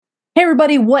Hey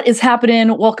everybody, what is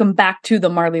happening? Welcome back to the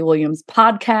Marley Williams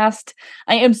podcast.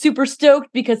 I am super stoked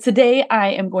because today I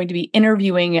am going to be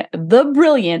interviewing the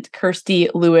brilliant Kirsty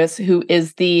Lewis, who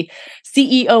is the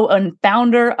CEO and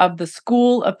founder of the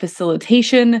School of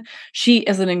Facilitation. She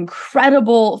is an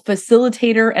incredible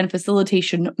facilitator and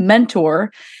facilitation mentor.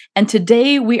 And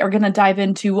today we are going to dive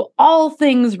into all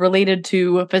things related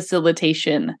to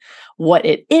facilitation, what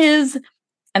it is,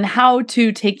 and how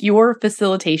to take your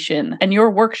facilitation and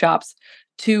your workshops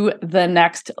to the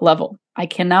next level. I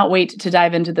cannot wait to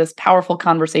dive into this powerful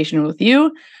conversation with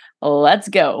you. Let's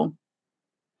go.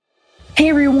 Hey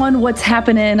everyone, what's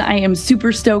happening? I am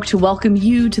super stoked to welcome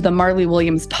you to the Marley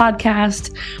Williams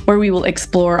podcast, where we will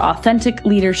explore authentic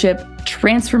leadership,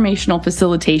 transformational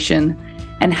facilitation,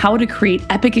 and how to create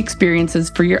epic experiences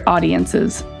for your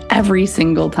audiences every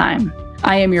single time.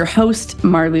 I am your host,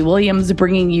 Marley Williams,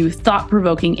 bringing you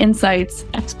thought-provoking insights,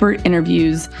 expert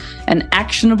interviews, and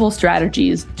actionable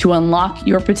strategies to unlock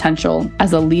your potential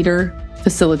as a leader,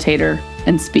 facilitator,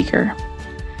 and speaker.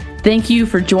 Thank you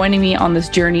for joining me on this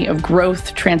journey of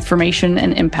growth, transformation,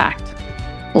 and impact.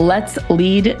 Let's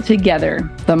lead together.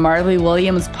 The Marley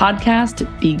Williams podcast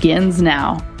begins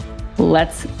now.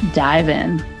 Let's dive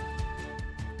in.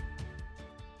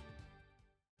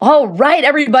 All right,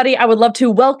 everybody, I would love to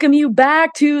welcome you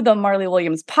back to the Marley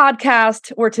Williams podcast,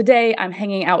 where today I'm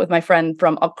hanging out with my friend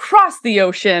from across the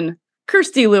ocean,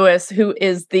 Kirsty Lewis, who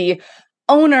is the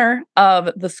owner of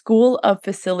the School of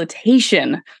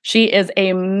Facilitation. She is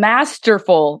a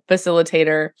masterful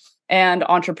facilitator and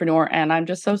entrepreneur, and I'm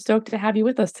just so stoked to have you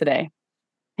with us today.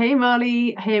 Hey,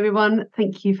 Marley. Hey, everyone.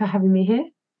 Thank you for having me here.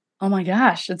 Oh my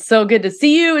gosh, it's so good to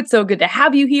see you. It's so good to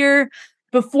have you here.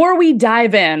 Before we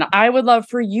dive in, I would love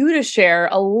for you to share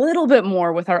a little bit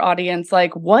more with our audience,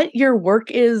 like what your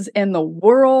work is in the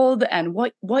world and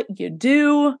what you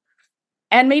do,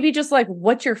 and maybe just like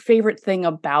what's your favorite thing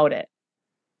about it.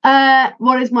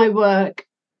 What is my work?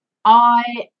 I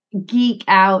geek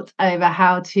out over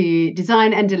how to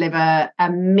design and deliver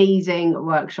amazing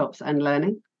workshops and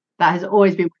learning. That has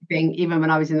always been my thing, even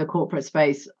when I was in the corporate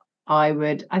space.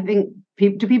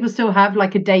 Do people still have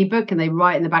like a day book and they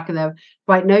write in the back of their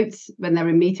write notes when they're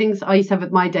in meetings? I used to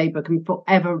have my day book and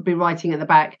forever be writing at the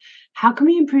back, how can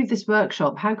we improve this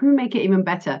workshop? How can we make it even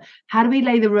better? How do we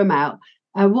lay the room out?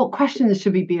 What questions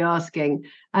should we be asking?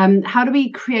 How do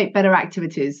we create better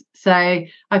activities? So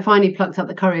I finally plucked up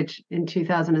the courage in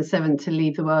 2007 to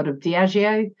leave the world of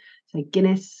Diageo, so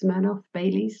Guinness, Smirnoff,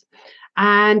 Baileys.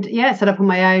 And set up on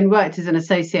my own, worked as an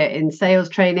associate in sales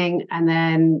training. And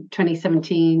then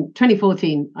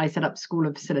 2014, I set up School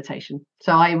of Facilitation.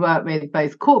 So I work with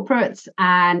both corporates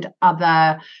and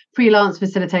other freelance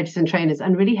facilitators and trainers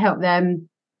and really help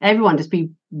everyone just be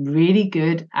really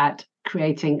good at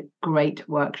creating great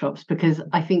workshops, because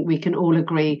I think we can all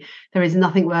agree there is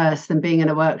nothing worse than being in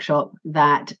a workshop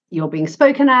that you're being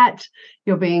spoken at,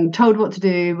 you're being told what to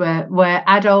do. We're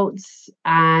adults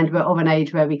and we're of an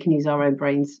age where we can use our own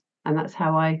brains. And that's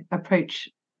how I approach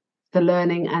the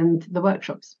learning and the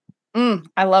workshops.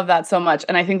 I love that so much.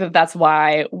 And I think that that's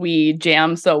why we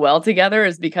jam so well together,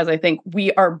 is because I think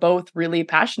we are both really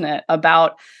passionate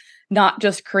about not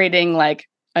just creating like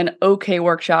an okay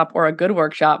workshop or a good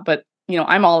workshop, but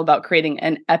I'm all about creating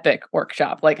an epic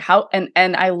workshop. Like how, and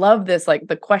I love this, like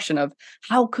the question of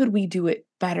how could we do it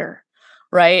better,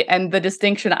 right? And the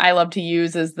distinction I love to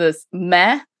use is this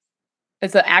MEH.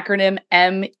 It's an acronym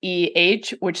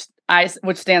MEH,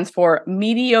 which stands for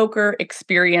mediocre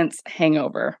experience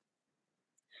hangover.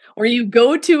 Where you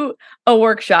go to a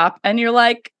workshop and you're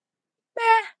like,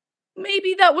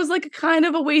 maybe that was like a kind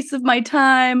of a waste of my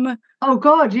time. Oh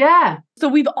God, yeah. So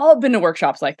we've all been to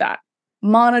workshops like that.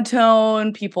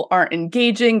 Monotone, people aren't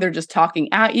engaging, they're just talking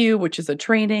at you, which is a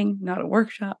training, not a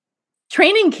workshop.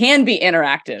 Training can be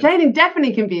interactive. Training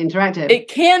definitely can be interactive. It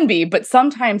can be, but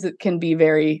sometimes it can be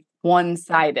very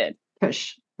one-sided.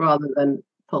 Push rather than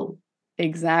pull.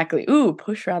 Exactly. Ooh,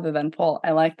 push rather than pull.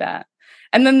 I like that.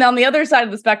 And then on the other side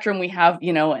of the spectrum, we have,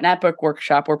 an epic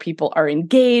workshop where people are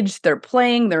engaged, they're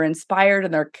playing, they're inspired,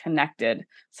 and they're connected.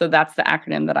 So that's the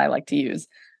acronym that I like to use.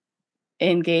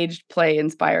 Engaged, play,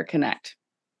 inspire, connect.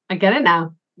 I get it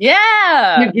now.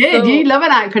 Yeah. You're good. You love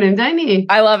an acronym, don't you?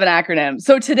 I love an acronym.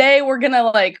 So today we're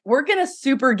gonna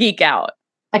super geek out.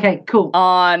 Okay, cool.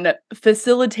 On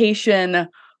facilitation.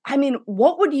 I mean,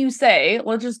 what would you say?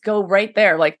 Let's just go right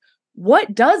there. Like,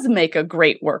 what does make a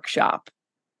great workshop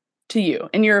to you,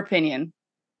 in your opinion?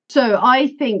 So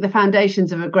I think the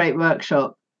foundations of a great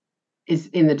workshop is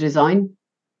in the design.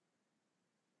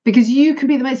 Because you can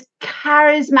be the most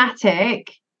charismatic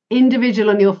individual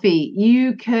on your feet.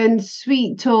 You can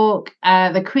sweet talk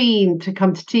the Queen to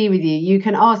come to tea with you. You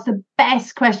can ask the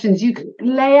best questions. You can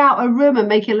lay out a room and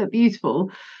make it look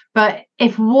beautiful. But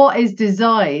if what is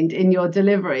designed in your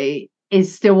delivery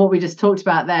is still what we just talked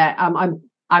about there,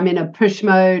 I'm in a push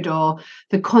mode, or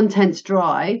the content's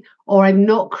dry, or I've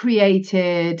not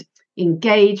created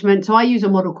engagement. So I use a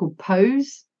model called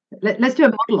Pose. Let's do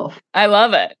a model off. I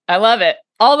love it. I love it.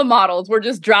 All the models, we're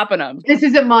just dropping them. This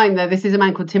isn't mine, though. This is a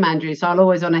man called Tim Andrews, so I'll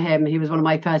always honor him. He was one of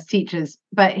my first teachers.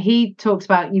 But he talks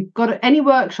about any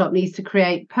workshop needs to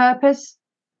create purpose,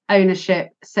 ownership,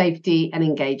 safety, and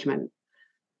engagement.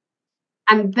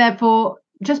 And therefore,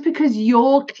 just because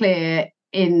you're clear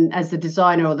as the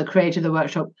designer or the creator of the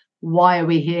workshop, why are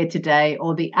we here today,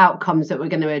 or the outcomes that we're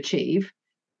going to achieve,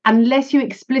 unless you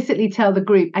explicitly tell the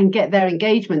group and get their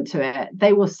engagement to it,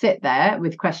 they will sit there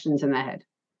with questions in their head.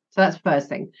 So that's the first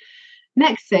thing.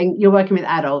 Next thing, you're working with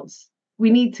adults. We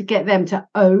need to get them to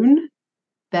own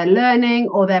their learning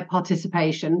or their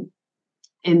participation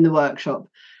in the workshop.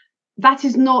 That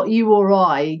is not you or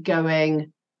I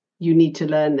going, you need to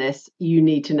learn this, you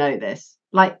need to know this.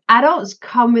 Like, adults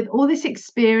come with all this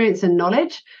experience and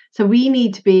knowledge. So we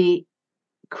need to be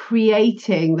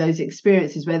creating those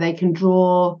experiences where they can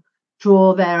draw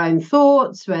their own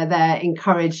thoughts, where they're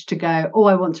encouraged to go, oh,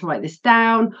 I want to write this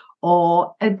down.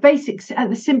 Or at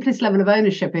the simplest level of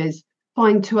ownership is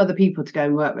find 2 other people to go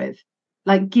and work with.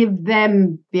 Like, give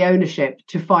them the ownership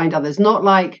to find others, not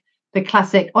like the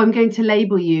classic, I'm going to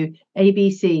label you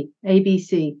ABC,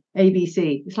 ABC,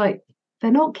 ABC. It's like, they're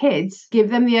not kids.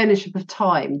 Give them the ownership of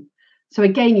time. So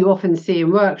again, you often see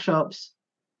in workshops,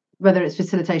 whether it's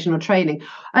facilitation or training.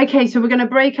 Okay, so we're going to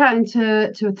break out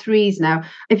into threes now.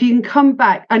 If you can come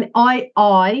back, and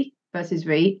I versus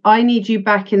we, I need you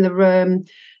back in the room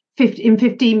in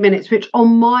 15 minutes, which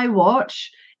on my watch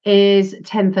is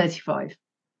 10:35.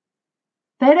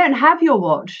 They don't have your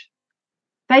watch.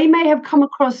 They may have come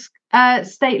across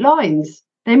state lines.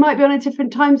 They might be on a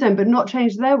different time zone, but not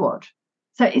changed their watch.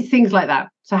 So it's things like that.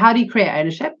 So how do you create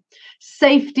ownership?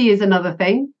 Safety is another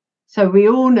thing. So we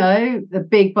all know the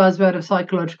big buzzword of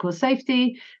psychological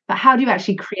safety, but how do you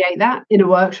actually create that in a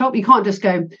workshop? You can't just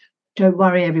go, don't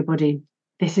worry, everybody.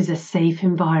 This is a safe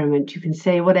environment. You can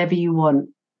say whatever you want.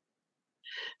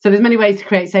 So there's many ways to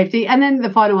create safety. And then the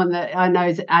final one that I know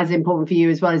is as important for you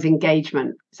as well is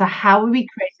engagement. So how are we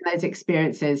creating those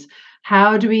experiences?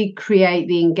 How do we create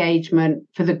the engagement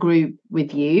for the group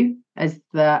with you as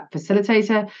the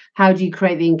facilitator? How do you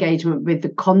create the engagement with the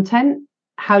content?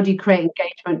 How do you create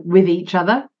engagement with each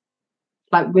other,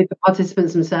 like with the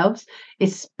participants themselves,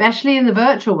 especially in the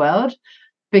virtual world,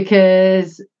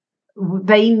 because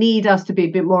they need us to be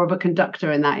a bit more of a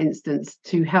conductor in that instance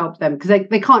to help them, because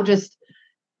they can't just,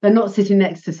 they're not sitting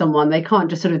next to someone. They can't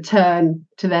just sort of turn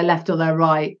to their left or their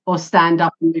right or stand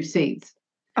up and move seats.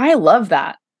 I love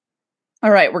that.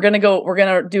 All right, we're going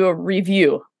to do a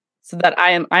review so that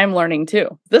I'm learning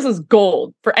too. This is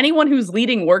gold for anyone who's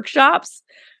leading workshops.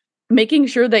 Making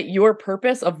sure that your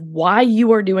purpose of why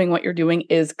you are doing what you're doing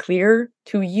is clear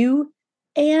to you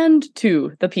and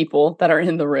to the people that are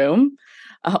in the room.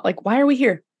 Like, why are we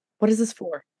here? What is this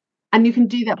for? And you can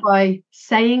do that by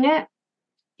saying it.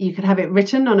 You could have it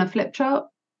written on a flip chart.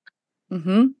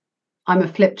 Mm-hmm. I'm a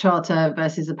flip charter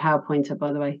versus a PowerPointer,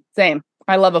 by the way. Same.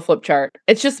 I love a flip chart.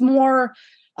 It's just more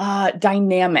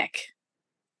dynamic.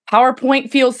 PowerPoint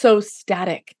feels so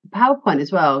static. PowerPoint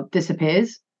as well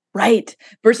disappears. Right.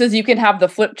 Versus you can have the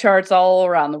flip charts all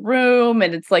around the room,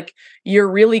 and it's like you're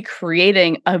really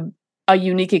creating a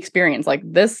unique experience. Like,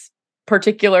 this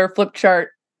particular flip chart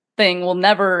thing will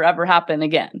never ever happen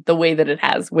again the way that it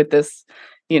has with this,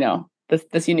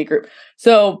 this unique group.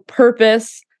 So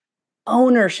purpose,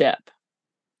 ownership.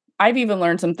 I've even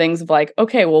learned some things of like,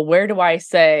 okay, well, where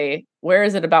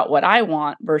is it about what I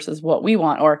want versus what we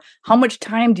want? Or how much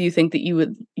time do you think that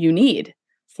you need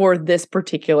for this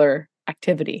particular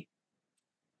activity,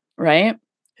 right?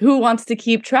 Who wants to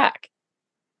keep track?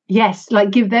 Yes,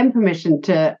 like give them permission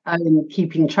to own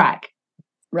keeping track.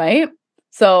 Right?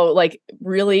 So like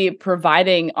really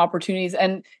providing opportunities.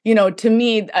 And, to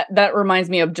me, that reminds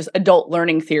me of just adult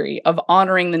learning theory of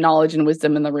honoring the knowledge and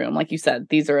wisdom in the room. Like you said,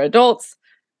 these are adults.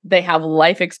 They have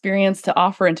life experience to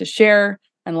offer and to share.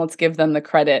 And let's give them the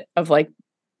credit of like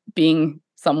being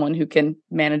someone who can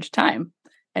manage time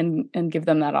and give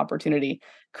them that opportunity.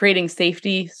 Creating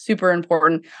safety, super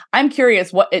important. I'm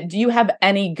curious, do you have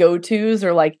any go-tos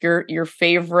or like your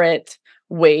favorite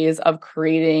ways of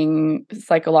creating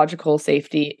psychological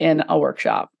safety in a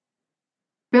workshop?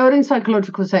 Building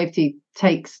psychological safety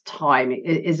takes time.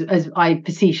 It is, as I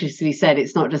facetiously said,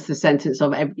 it's not just the sentence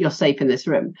of you're safe in this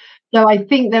room. So I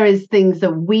think there is things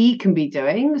that we can be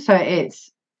doing. So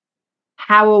it's,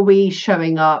 how are we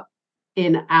showing up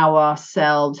in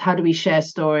ourselves? How do we share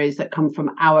stories that come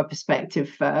from our perspective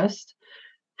first?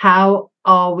 How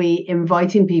are we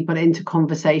inviting people into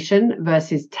conversation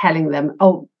versus telling them,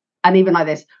 oh, and even like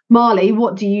this, Marley,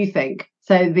 what do you think?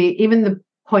 So even the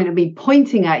point of me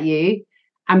pointing at you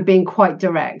and being quite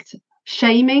direct.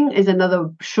 Shaming is another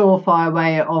surefire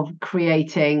way of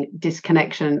creating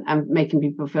disconnection and making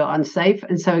people feel unsafe.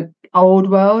 And so old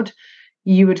world,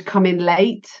 you would come in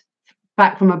late,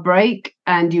 back from a break,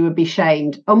 and you would be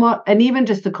shamed. Oh, and even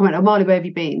just the comment, oh, Marley, where have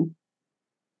you been?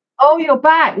 Oh, you're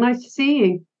back. Nice to see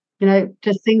you.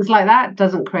 Just things like that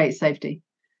doesn't create safety.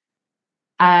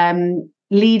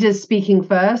 Leaders speaking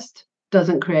first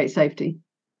doesn't create safety.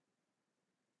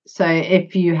 So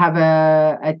if you have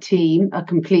a team, a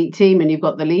complete team, and you've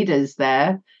got the leaders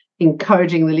there,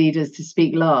 encouraging the leaders to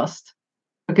speak last,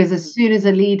 because as soon as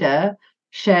a leader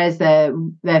shares their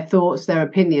thoughts, their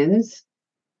opinions,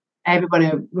 everybody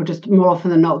will just more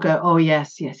often than not go, oh,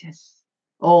 yes, yes, yes,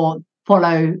 or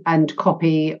follow and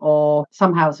copy, or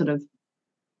somehow sort of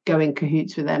go in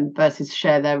cahoots with them versus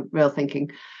share their real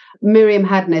thinking. Miriam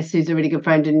Hadness, who's a really good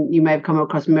friend, and you may have come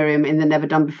across Miriam in the Never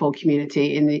Done Before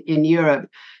community in Europe.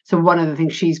 So one of the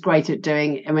things she's great at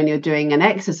doing, and when you're doing an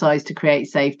exercise to create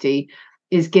safety,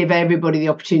 is give everybody the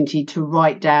opportunity to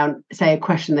write down, say, a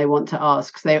question they want to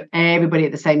ask. So everybody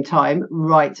at the same time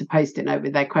writes a post-it note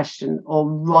with their question or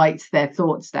writes their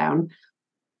thoughts down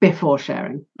before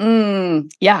sharing.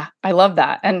 Yeah, I love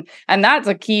that. And that's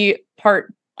a key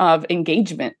part of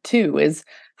engagement too, is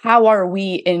how are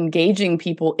we engaging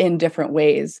people in different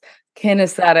ways?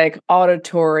 Kinesthetic,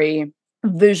 auditory,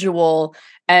 visual,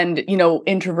 and,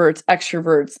 introverts,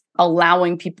 extroverts,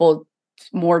 allowing people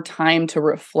more time to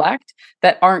reflect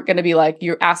that aren't going to be like,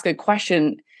 you ask a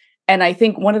question. And I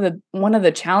think one of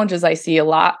the challenges I see a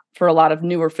lot for a lot of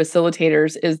newer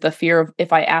facilitators is the fear of,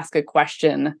 if I ask a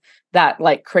question, that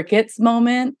like crickets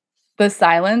moment, the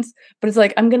silence. But it's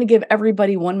like, I'm going to give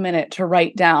everybody 1 minute to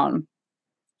write down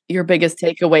your biggest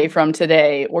takeaway from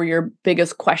today or your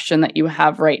biggest question that you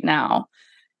have right now.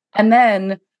 And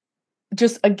then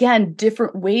just, again,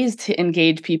 different ways to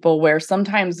engage people, where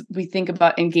sometimes we think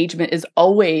about engagement is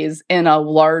always in a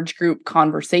large group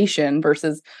conversation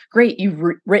versus, great, you've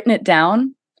written it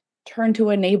down, turn to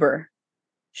a neighbor,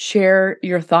 share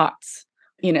your thoughts,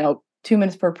 2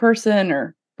 minutes per person,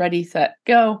 or ready, set,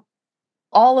 go.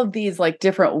 All of these like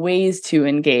different ways to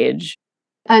engage.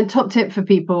 And top tip for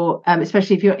people,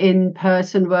 especially if you're in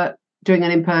person work, doing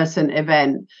an in-person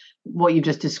event, what you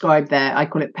just described there, I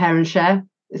call it pair and share.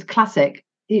 It's classic.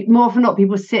 More often than not,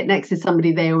 people sit next to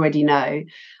somebody they already know.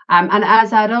 And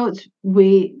as adults,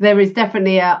 there is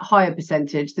definitely a higher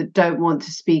percentage that don't want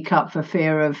to speak up for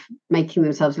fear of making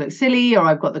themselves look silly, or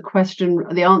I've got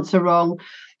the answer wrong.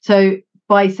 So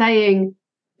by saying,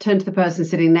 turn to the person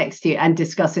sitting next to you and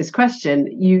discuss this question,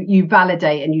 you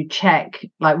validate and you check,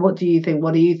 like, what do you think?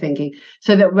 What are you thinking?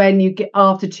 So that when you get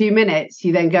after 2 minutes,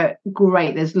 you then go,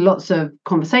 great, there's lots of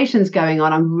conversations going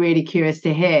on. I'm really curious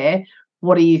to hear,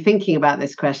 what are you thinking about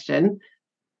this question?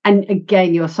 And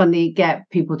again, you'll suddenly get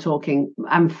people talking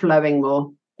and flowing more.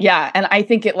 Yeah. And I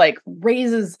think it like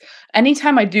raises,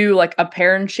 anytime I do like a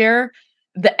pair and share,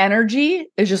 the energy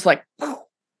is just like,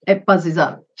 it buzzes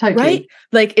up. Totally. Right?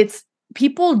 Like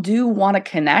people do want to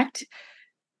connect.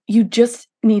 You just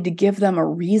need to give them a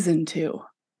reason to.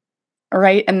 All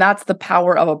right. And that's the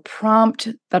power of a prompt.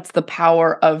 That's the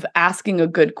power of asking a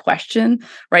good question,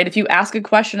 right? If you ask a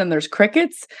question and there's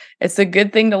crickets, it's a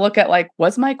good thing to look at, like,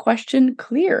 was my question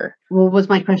clear? Well, was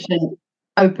my question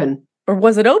open? Or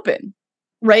was it open?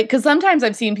 Right? Because sometimes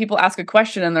I've seen people ask a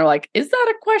question and they're like, is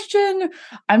that a question?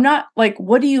 I'm not, like,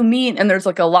 what do you mean? And there's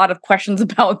like a lot of questions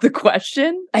about the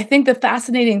question. I think the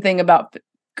fascinating thing about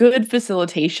good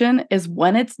facilitation is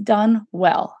when it's done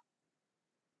well,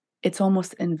 it's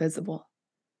almost invisible.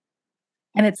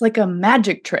 And it's like a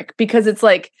magic trick, because it's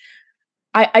like,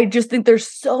 I just think there's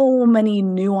so many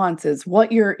nuances.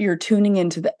 What you're tuning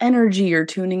into the energy, you're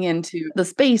tuning into the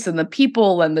space and the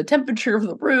people and the temperature of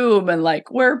the room and like,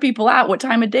 where are people at? What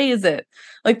time of day is it?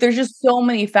 Like, there's just so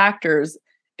many factors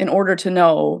in order to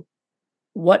know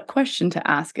what question to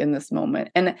ask in this moment.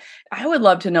 And I would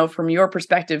love to know from your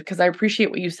perspective, because I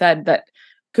appreciate what you said, that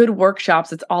good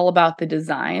workshops, it's all about the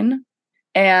design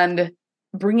and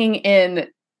bringing in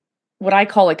what I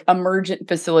call like emergent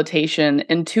facilitation,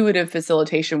 intuitive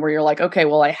facilitation, where you're like, okay,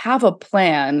 well, I have a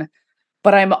plan,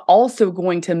 but I'm also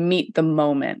going to meet the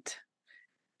moment.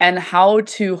 and how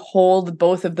to hold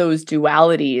both of those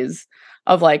dualities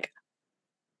of like,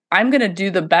 I'm going to do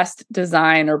the best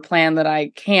design or plan that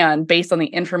I can based on the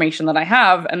information that I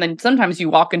have. And then sometimes you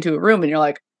walk into a room and you're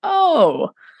like, oh,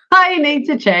 I need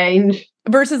to change.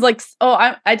 Versus like,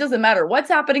 oh, it doesn't matter what's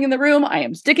happening in the room. I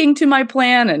am sticking to my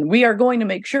plan and we are going to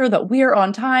make sure that we are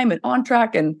on time and on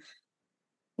track, and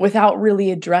without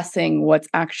really addressing what's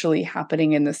actually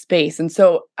happening in the space. And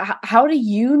so how do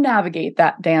you navigate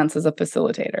that dance as a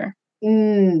facilitator?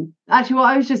 Actually,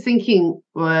 what I was just thinking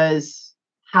was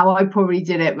how I probably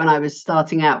did it when I was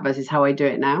starting out versus how I do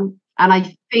it now. And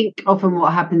I think often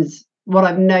what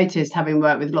I've noticed having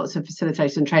worked with lots of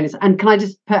facilitators and trainers, and can I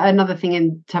just put another thing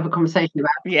in to have a conversation about?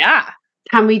 Yeah.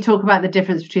 Can we talk about the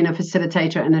difference between a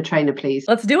facilitator and a trainer, please?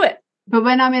 Let's do it. But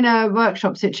when I'm in a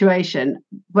workshop situation,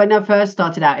 when I first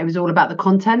started out, it was all about the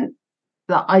content.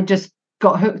 That I just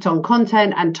got hooked on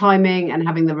content and timing and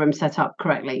having the room set up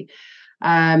correctly.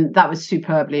 That was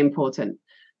superbly important.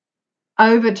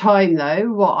 Over time,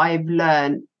 though, what I've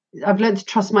learned to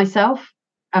trust myself.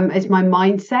 It's my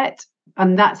mindset,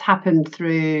 and that's happened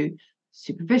through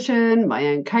supervision, my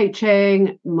own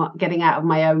coaching, getting out of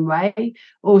my own way,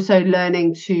 also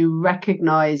learning to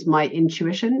recognize my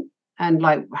intuition and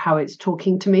like how it's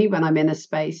talking to me when I'm in a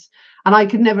space. And I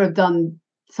could never have done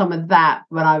some of that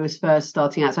when I was first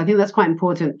starting out. So I think that's quite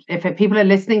important. If people are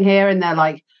listening here and they're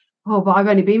like, oh, but I've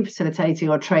only been facilitating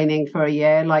or training for a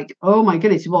year, like, oh my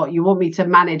goodness, what, you want me to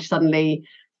manage suddenly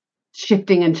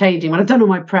shifting and changing when I've done all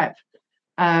my prep?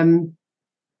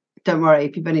 Don't worry,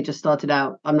 if you've only just started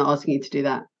out, I'm not asking you to do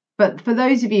that. But for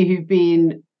those of you who've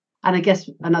been, and I guess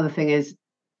another thing is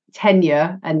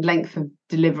tenure and length of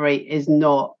delivery is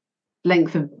not,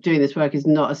 length of doing this work is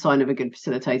not a sign of a good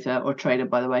facilitator or trainer,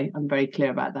 by the way. I'm very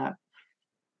clear about that.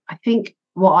 I think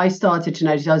what I started to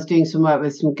notice, I was doing some work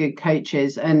with some good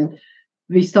coaches, and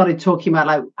we started talking about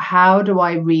like, how do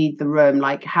I read the room?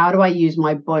 Like, how do I use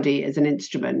my body as an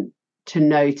instrument to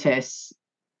notice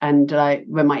and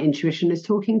when my intuition is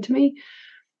talking to me?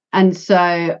 And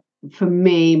so for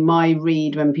me, my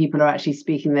read when people are actually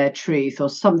speaking their truth or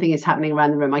something is happening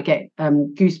around the room, I get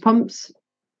goosebumps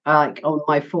like on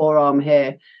my forearm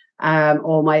here,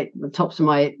 or the tops of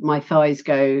my thighs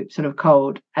go sort of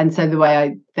cold. And so the way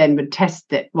I then would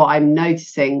test it, what I'm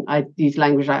noticing, I use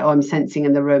language like, oh, I'm sensing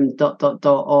in the room ...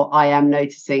 or I am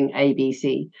noticing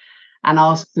ABC, and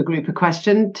ask the group a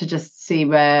question to just see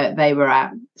where they were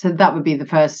at. So that would be the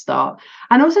first start.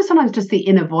 And also sometimes just the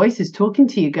inner voice is talking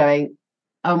to you going,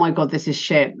 oh my God, this is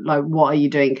shit. Like, what are you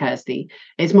doing, Kirsty?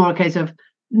 It's more a case of,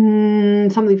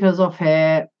 something feels off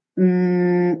here.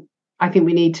 I think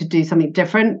we need to do something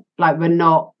different. Like, we're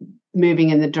not moving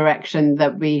in the direction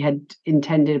that we had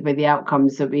intended with the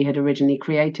outcomes that we had originally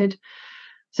created.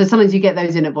 So sometimes you get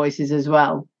those inner voices as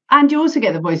well. And you also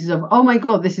get the voices of, oh my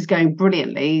God, this is going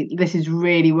brilliantly. This is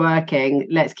really working.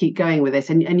 Let's keep going with this.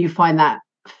 And you find that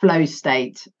flow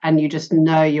state and you just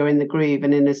know you're in the groove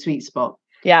and in a sweet spot.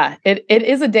 Yeah, it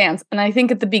is a dance. And I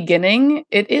think at the beginning,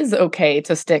 it is okay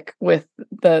to stick with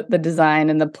the design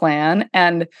and the plan.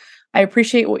 And I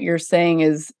appreciate what you're saying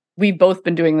is we've both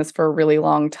been doing this for a really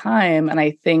long time. And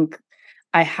I think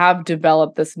I have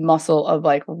developed this muscle of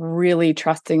like really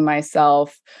trusting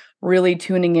myself, really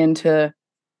tuning into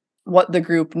what the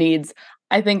group needs.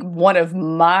 I think one of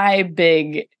my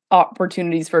big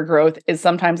opportunities for growth is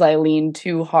sometimes I lean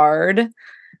too hard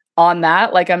on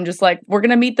that. Like, I'm just like, we're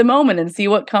going to meet the moment and see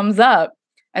what comes up.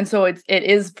 And so it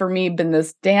is for me been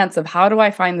this dance of how do I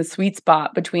find the sweet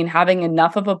spot between having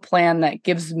enough of a plan that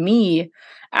gives me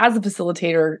as a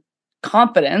facilitator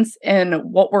confidence in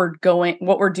what we're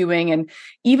doing. And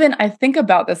even I think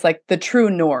about this, like the true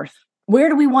north. Where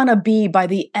do we want to be by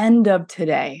the end of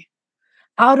today?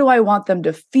 How do I want them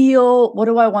to feel? What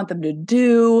do I want them to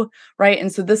do? Right.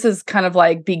 And so this is kind of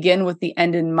like begin with the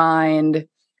end in mind,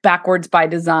 backwards by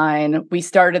design. We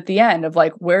start at the end of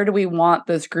like, where do we want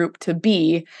this group to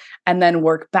be? And then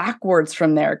work backwards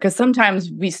from there. Because sometimes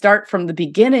we start from the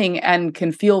beginning and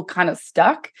can feel kind of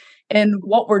stuck in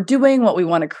what we're doing, what we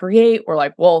want to create. We're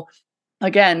like, well,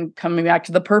 again, coming back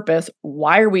to the purpose,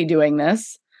 why are we doing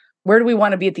this? Where do we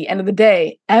want to be at the end of the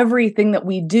day? Everything that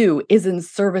we do is in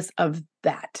service of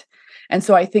that. And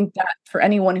so I think that for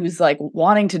anyone who's like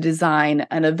wanting to design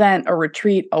an event, a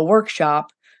retreat, a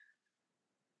workshop,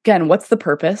 again, what's the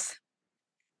purpose?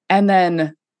 And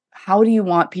then how do you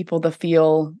want people to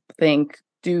feel, think,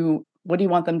 do, what do you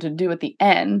want them to do at the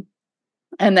end?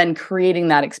 And then creating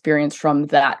that experience from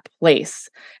that place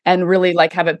and really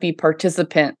like have it be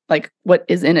participant, like what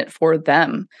is in it for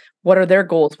them? What are their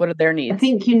goals? What are their needs? I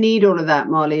think you need all of that,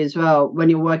 Marley, as well, when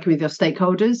you're working with your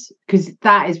stakeholders, because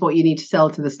that is what you need to sell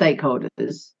to the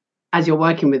stakeholders. as you're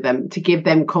working with them, to give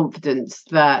them confidence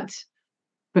that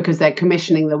because they're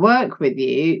commissioning the work with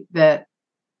you, that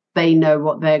they know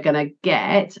what they're going to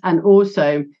get. And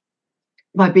also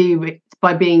by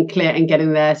being clear and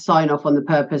getting their sign off on the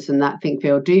purpose and that think,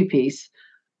 feel, do piece,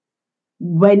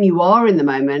 when you are in the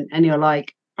moment and you're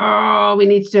like, oh, we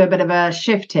need to do a bit of a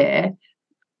shift here,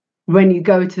 when you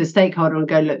go to the stakeholder and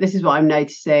go, look, this is what I'm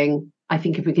noticing. I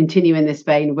think if we continue in this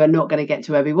vein, we're not going to get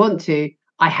to where we want to.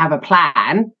 I have a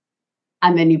plan.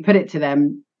 And then you put it to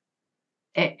them,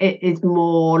 it is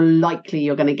more likely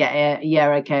you're going to get a, yeah,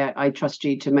 okay, I trust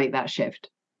you to make that shift.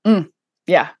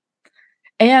 Yeah.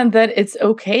 And that it's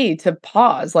okay to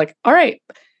pause. Like, all right,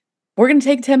 we're going to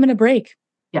take a 10-minute break.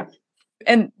 Yeah.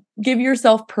 And give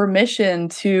yourself permission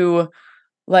to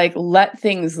like let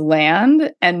things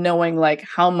land and knowing like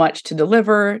how much to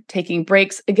deliver, taking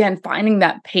breaks, again, finding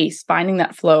that pace, finding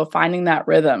that flow, finding that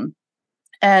rhythm.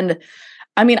 And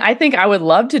I mean, I think I would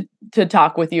love to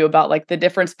talk with you about like the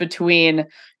difference between,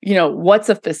 you know, what's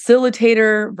a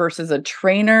facilitator versus a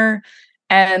trainer.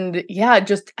 And yeah,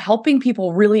 just helping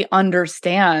people really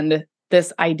understand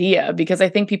this idea, because I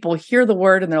think people hear the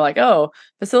word and they're like, oh,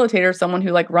 facilitator is someone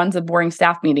who like runs a boring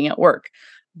staff meeting at work,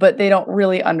 but they don't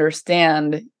really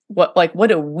understand what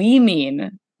do we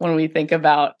mean when we think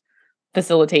about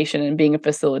facilitation and being a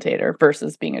facilitator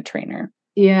versus being a trainer.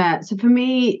 Yeah. So for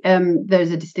me,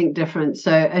 there's a distinct difference.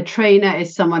 So a trainer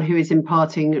is someone who is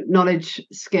imparting knowledge,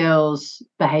 skills,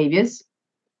 behaviors.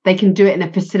 They can do it in a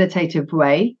facilitative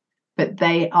way, but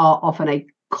they are often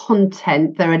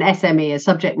they're an SME, a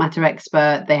subject matter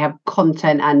expert. They have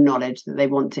content and knowledge that they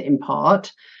want to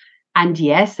impart. And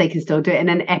yes, they can still do it in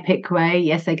an epic way.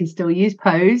 Yes, they can still use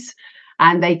pose,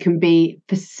 and they can be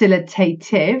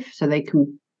facilitative, so they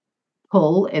can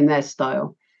pull in their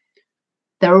style.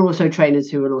 There are also trainers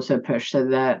who will also push, so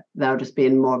they'll just be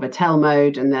in more of a tell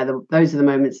mode, and those are the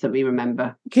moments that we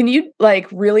remember. Can you like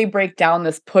really break down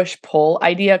this push-pull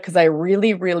idea? Because I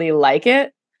really, really like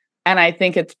it, and I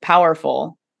think it's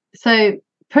powerful. So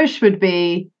push would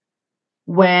be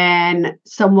when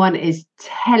someone is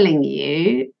telling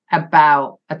you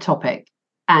about a topic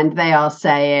and they are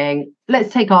saying,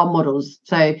 let's take our models.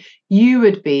 So you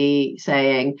would be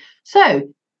saying, so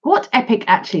what epic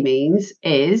actually means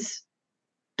is ...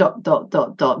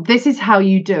 This is how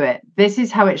you do it. This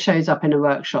is how it shows up in a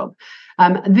workshop.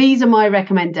 These are my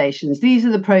recommendations. These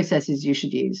are the processes you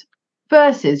should use.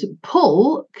 Versus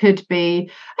pull could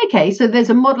be, okay, so there's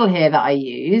a model here that I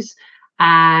use.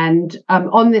 And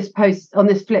on this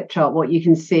flip chart, what you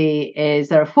can see is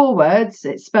there are 4 words.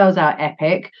 It spells out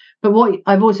epic. But what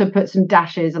I've also put some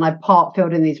dashes and I've part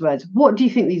filled in these words. What do you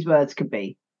think these words could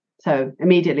be? So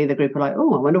immediately the group are like,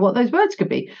 oh, I wonder what those words could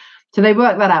be. So they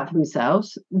work that out for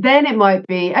themselves. Then it might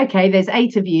be, okay, there's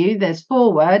 8 of you. There's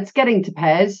 4 words getting to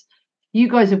pairs. You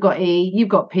guys have got E, you've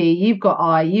got P, you've got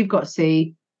I, you've got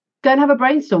C. Go and have a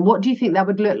brainstorm. What do you think that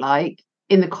would look like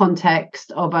in the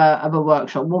context of a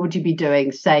workshop? What would you be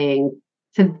doing, saying?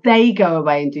 So they go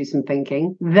away and do some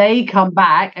thinking. They come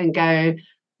back and go,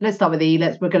 let's start with E.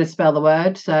 We're going to spell the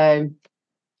word. So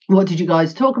what did you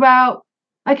guys talk about?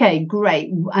 Okay,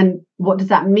 great. And what does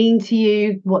that mean to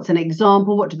you? What's an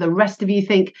example? What do the rest of you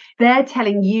think? They're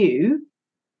telling you,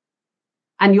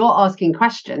 and you're asking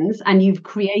questions, and you've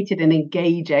created an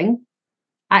engaging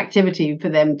activity for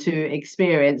them to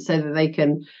experience so that they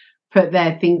can put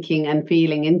their thinking and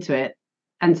feeling into it.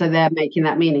 And so they're making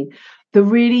that meaning. The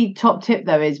really top tip,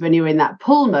 though, is when you're in that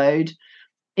pull mode,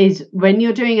 is when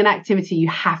you're doing an activity, you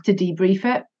have to debrief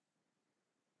it.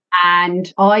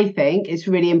 And I think it's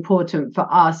really important for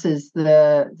us as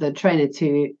the trainer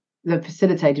the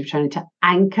facilitative trainer, to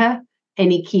anchor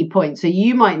any key points. So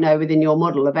you might know within your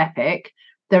model of epic,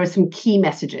 there are some key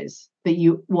messages that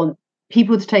you want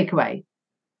people to take away.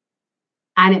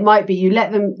 And it might be you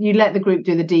let the group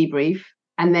do the debrief,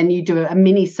 and then you do a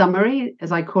mini summary,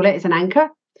 as I call it. It's an anchor.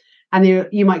 And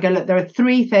you might go, look, there are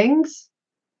 3 things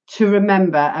to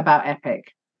remember about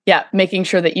epic. Yeah, making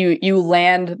sure that you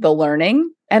land the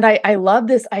learning. And I love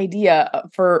this idea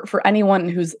for anyone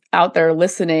who's out there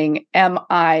listening.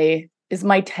 Is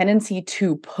my tendency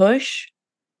to push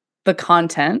the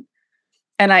content?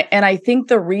 And I think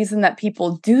the reason that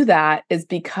people do that is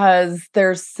because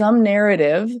there's some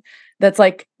narrative that's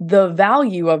like the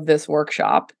value of this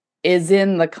workshop is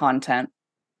in the content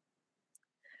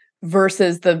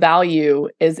versus the value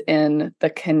is in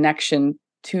the connection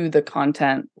to the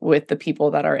content with the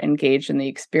people that are engaged in the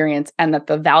experience, and that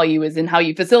the value is in how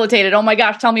you facilitate it. Oh my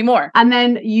gosh, tell me more. And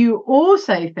then you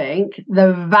also think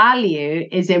the value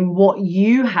is in what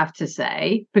you have to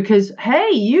say, because, hey,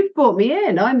 you've brought me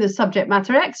in. I'm the subject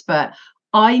matter expert.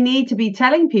 I need to be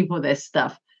telling people this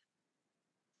stuff.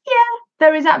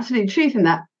 there is absolute truth in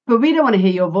that, but we don't want to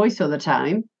hear your voice all the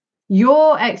time.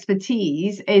 Your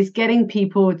expertise is getting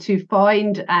people to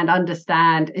find and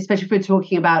understand, especially if we're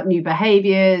talking about new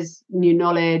behaviors, new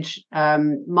knowledge,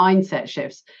 mindset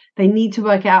shifts. They need to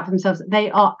work it out for themselves. They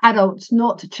are adults,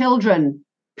 not children.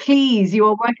 Please, you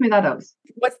are working with adults.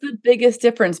 What's the biggest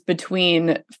difference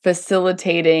between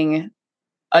facilitating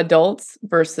adults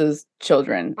versus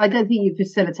children? I don't think you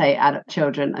facilitate adult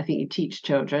children. I think you teach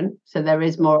children. So there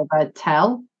is more of a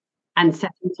tell and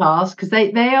setting tasks, because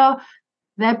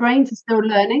their brains are still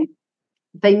learning.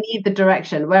 They need the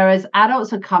direction. Whereas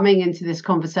adults are coming into this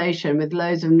conversation with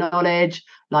loads of knowledge,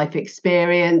 life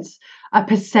experience, a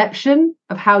perception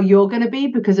of how you're going to be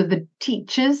because of the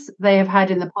teachers they have had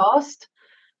in the past.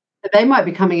 But they might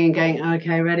be coming in going,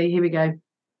 okay, ready, here we go.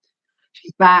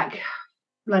 She's back.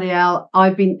 Bloody hell.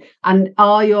 And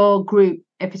are your group,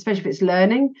 especially if it's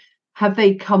learning, have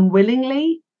they come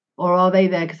willingly, or are they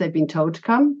there because they've been told to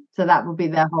come? So that will be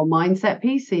their whole mindset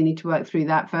piece. So you need to work through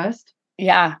that first.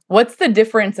 Yeah. What's the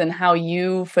difference in how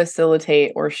you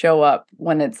facilitate or show up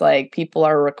when it's like people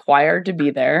are required to be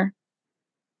there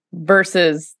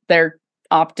versus they're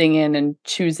opting in and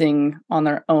choosing on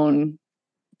their own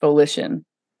volition?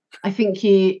 I think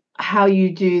how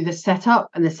you do the setup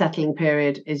and the settling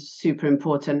period is super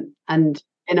important. And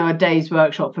in our day's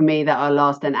workshop, for me, that'll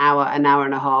last an hour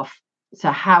and a half.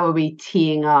 So how are we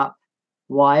teeing up?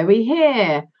 Why are we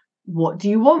here? What do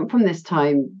you want from this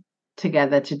time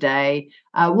together today?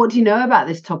 What do you know about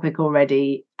this topic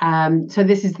already? So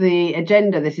this is the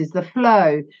agenda. This is the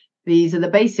flow. These are the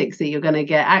basics that you're going to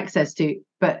get access to.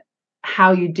 But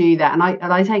how you do that, and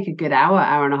I take a good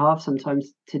hour and a half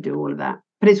sometimes to do all of that.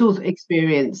 But it's also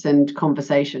experience and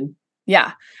conversation.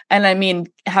 Yeah. And I mean,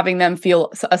 having them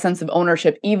feel a sense of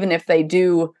ownership, even if they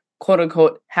do, quote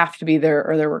unquote, have to be there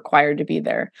or they're required to be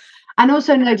there. And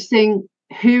also noticing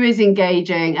who is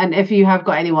engaging. And if you have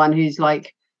got anyone who's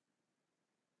like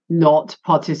not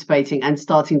participating and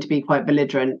starting to be quite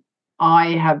belligerent, I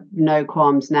have no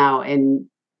qualms now in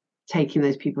taking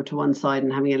those people to one side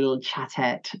and having a little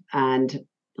chatette and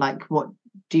like, what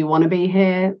do you want to be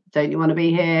here? Don't you want to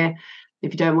be here?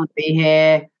 If you don't want to be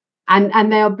here,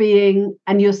 and they're being,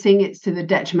 and you're seeing it's to the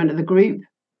detriment of the group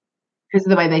because of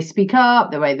the way they speak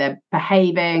up, the way they're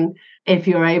behaving. If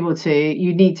you're able to,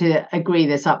 you need to agree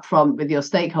this up front with your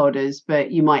stakeholders,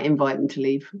 but you might invite them to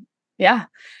leave. Yeah.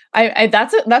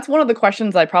 That's one of the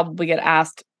questions I probably get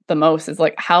asked the most is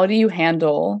like, how do you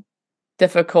handle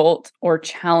difficult or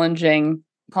challenging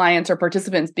clients or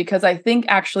participants? Because I think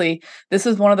actually this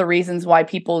is one of the reasons why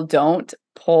people don't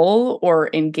pull or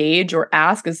engage or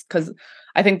ask, is because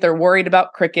I think they're worried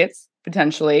about crickets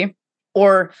potentially,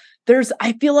 or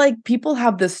I feel like people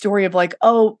have this story of like,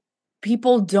 oh,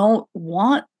 people don't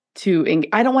want to,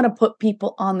 I don't want to put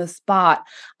people on the spot.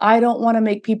 I don't want to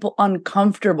make people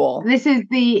uncomfortable. This is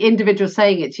the individual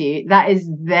saying it to you. That is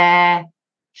their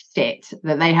shit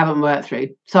that they haven't worked through.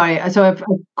 Sorry. So a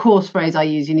coarse phrase I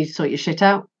use, you need to sort your shit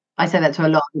out. I say that to a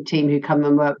lot of the team who come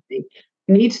and work with me.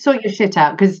 You need to sort your shit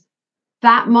out, because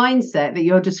that mindset that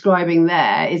you're describing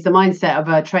there is the mindset of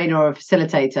a trainer or a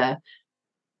facilitator.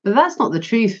 But that's not the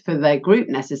truth for their group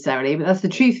necessarily, but that's the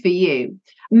truth for you.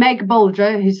 Meg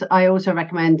Bolger, who I also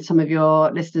recommend some of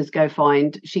your listeners go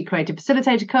find, she created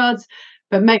facilitator cards.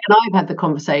 But Meg and I have had the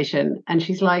conversation, and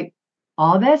she's like,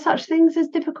 are there such things as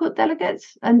difficult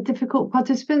delegates and difficult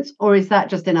participants? Or is that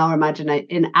just in our imagination,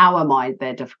 in our mind,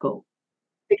 they're difficult?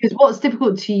 Because what's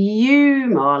difficult to you,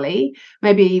 Marley,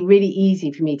 may be really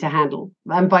easy for me to handle,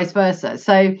 and vice versa.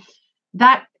 So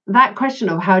that question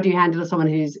of how do you handle someone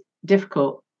who's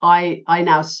difficult, I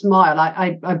now smile.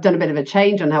 I've done a bit of a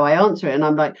change on how I answer it. And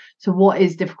I'm like, so what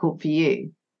is difficult for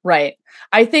you? Right.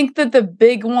 I think that the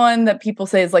big one that people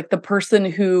say is like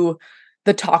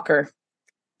the talker,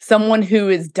 someone who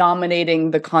is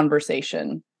dominating the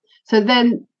conversation. So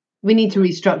then we need to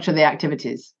restructure the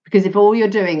activities, because if all you're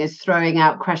doing is throwing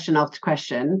out question after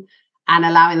question and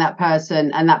allowing that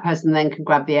person, and that person then can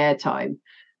grab the airtime.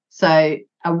 So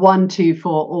a 1, 2,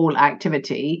 4 all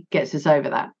activity gets us over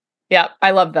that. Yeah,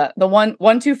 I love that. The 1,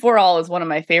 2, 4 all is one of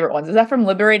my favorite ones. Is that from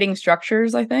Liberating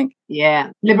Structures, I think?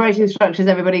 Yeah. Liberating Structures,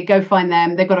 everybody go find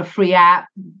them. They've got a free app,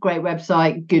 great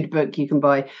website, good book you can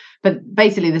buy. But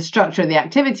basically the structure of the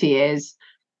activity is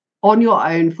on your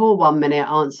own for 1 minute,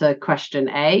 answer question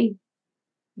A,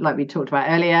 like we talked about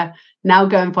earlier. Now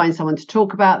go and find someone to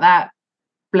talk about that.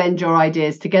 Blend your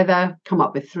ideas together, come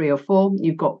up with 3 or 4.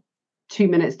 You've got 2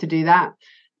 minutes to do that.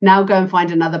 Now go and find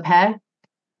another pair.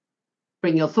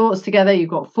 Bring your thoughts together. You've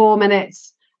got 4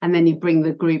 minutes, and then you bring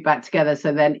the group back together.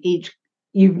 So then each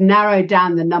you've narrowed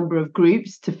down the number of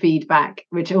groups to feedback,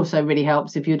 which also really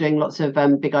helps if you're doing lots of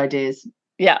big ideas.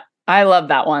 Yeah, I love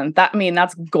that one.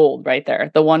 That's gold right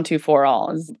there. The 1, 2, 4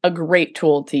 all is a great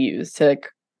tool to use to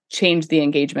change the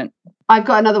engagement. I've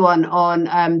got another one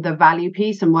on the value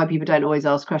piece and why people don't always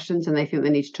ask questions and they think they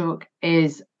need to talk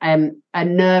is a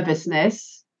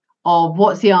nervousness of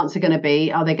what's the answer going to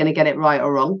be? Are they going to get it right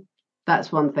or wrong?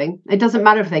 That's one thing. It doesn't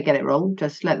matter if they get it wrong.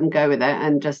 Just let them go with it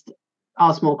and just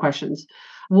ask more questions.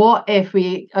 What if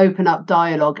we open up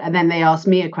dialogue and then they ask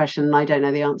me a question and I don't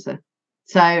know the answer?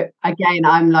 So again,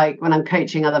 I'm like, when I'm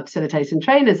coaching other facilitation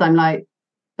trainers, I'm like,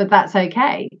 but that's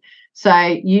okay. So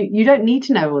you don't need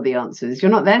to know all the answers.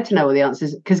 You're not there to know all the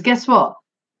answers because guess what?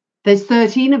 There's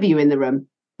 13 of you in the room.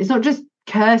 It's not just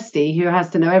Kirsty who has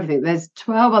to know everything. There's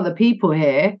 12 other people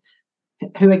here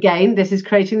who, again, this is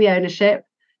creating the ownership.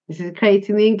 This is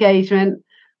creating the engagement.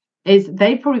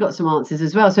 They've probably got some answers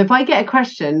as well. So if I get a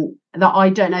question that I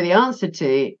don't know the answer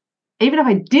to, even if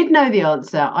I did know the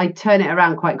answer, I turn it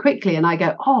around quite quickly and I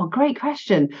go, oh, great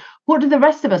question. What do the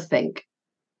rest of us think?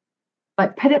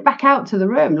 Like, put it back out to the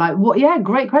room. Like, what? Yeah,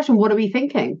 great question. What are we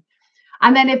thinking?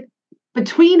 And then if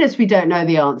between us we don't know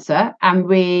the answer and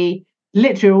we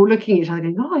literally all looking at each other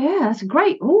going, oh, yeah, that's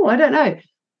great. Oh, I don't know.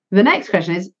 The next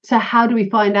question is, so how do we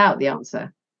find out the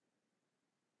answer?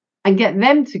 And get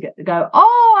them to go,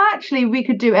 oh, actually, we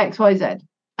could do X, Y, Z.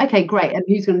 Okay, great. And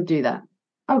who's going to do that?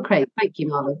 Oh, great. Thank you,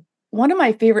 Marvin. One of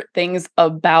my favorite things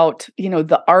about,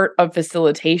 the art of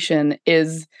facilitation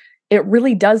is it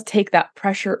really does take that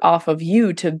pressure off of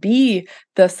you to be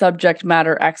the subject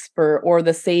matter expert or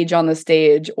the sage on the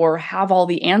stage or have all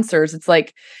the answers. It's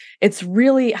like, it's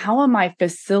really, how am I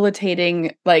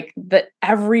facilitating like that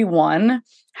everyone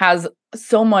has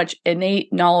so much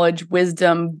innate knowledge,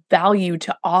 wisdom, value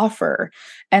to offer.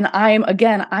 And I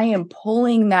am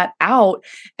pulling that out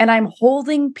and I'm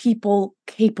holding people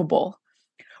capable,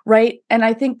 right? And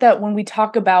I think that when we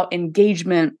talk about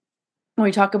engagement, when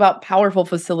we talk about powerful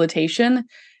facilitation,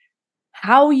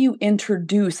 how you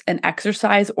introduce an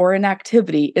exercise or an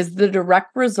activity is the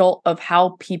direct result of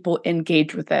how people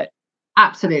engage with it.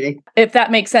 Absolutely. If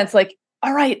that makes sense, like,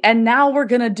 all right, and now we're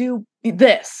going to do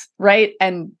this, right?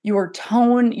 And your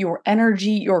tone, your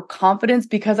energy, your confidence,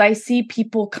 because I see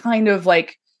people kind of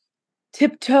like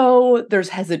tiptoe, there's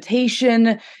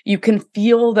hesitation, you can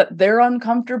feel that they're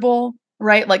uncomfortable,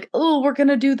 right? Like, oh, we're going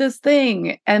to do this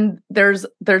thing. And there's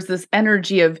this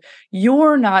energy of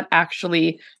you're not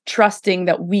actually trusting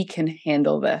that we can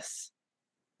handle this,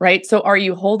 right? So are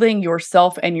you holding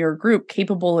yourself and your group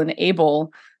capable and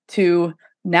able to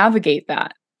navigate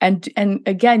that? And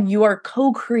again, you are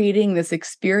co-creating this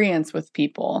experience with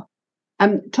people.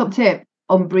 Top tip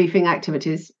on briefing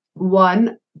activities.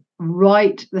 1,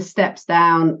 write the steps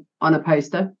down on a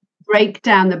poster, break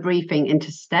down the briefing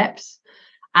into steps.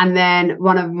 And then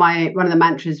one of the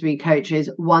mantras we coach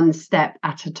is 1 step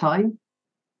at a time.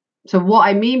 So what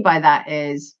I mean by that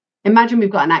is, imagine we've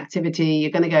got an activity,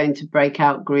 you're going to go into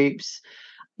breakout groups,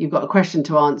 you've got a question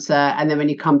to answer, and then when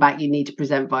you come back, you need to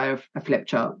present via a flip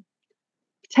chart.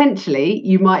 Potentially,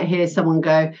 you might hear someone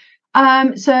go,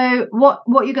 so what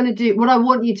you're going to do, what I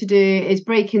want you to do is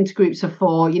break into groups of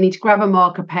 4. You need to grab a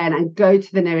marker pen and go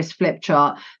to the nearest flip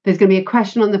chart. There's going to be a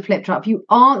question on the flip chart. If you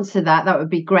answer that, that would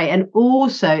be great. And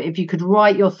also, if you could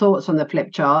write your thoughts on the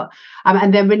flip chart,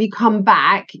 and then when you come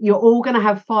back, you're all going to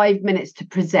have 5 minutes to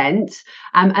present.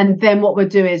 And then what we'll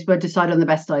do is we'll decide on the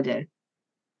best idea.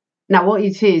 Now, what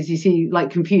you see is you see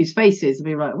like confused faces and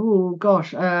be like, oh,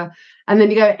 gosh. And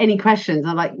then you go, any questions?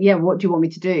 I'm like, yeah, what do you want me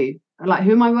to do? Like,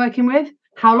 who am I working with?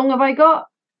 How long have I got?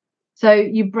 So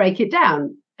you break it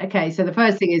down. Okay, so the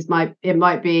first thing is the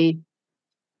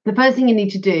first thing you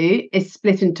need to do is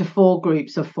split into 4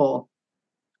 groups of 4.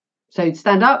 So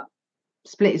stand up,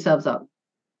 split yourselves up.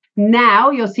 Now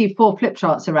you'll see 4 flip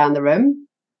charts around the room.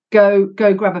 Go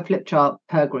grab a flip chart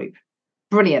per group.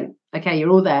 Brilliant. Okay, you're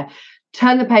all there.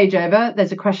 Turn the page over.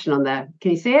 There's a question on there.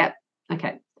 Can you see it?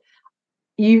 Okay.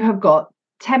 You have got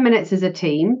 10 minutes as a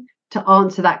team to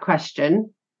answer that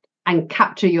question and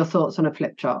capture your thoughts on a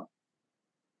flip chart.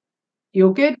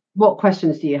 You're good? What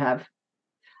questions do you have?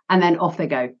 And then off they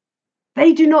go.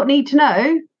 They do not need to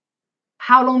know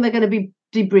how long they're going to be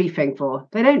debriefing for.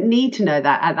 They don't need to know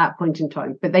that at that point in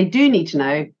time, but they do need to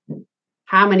know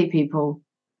how many people,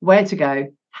 where to go,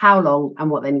 how long,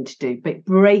 and what they need to do. But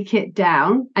break it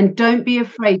down and don't be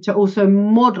afraid to also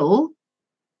model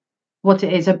what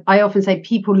it is. I often say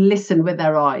people listen with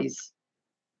their eyes.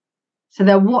 So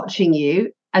they're watching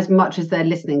you as much as they're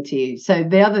listening to you. So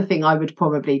the other thing I would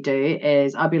probably do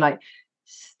is I'd be like,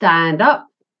 stand up.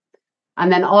 And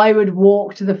then I would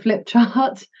walk to the flip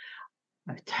chart.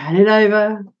 I'd turn it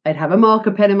over, I'd have a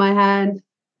marker pen in my hand,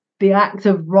 the act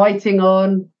of writing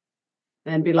on,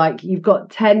 and be like, you've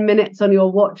got 10 minutes on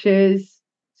your watches.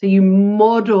 So you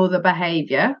model the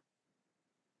behavior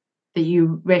that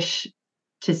you wish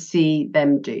to see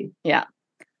them do. Yeah.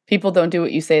 People don't do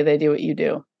what you say, they do what you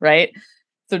do, right?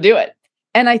 So do it.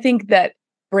 And I think that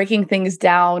breaking things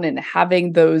down and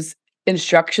having those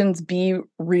instructions be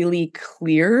really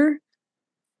clear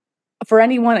for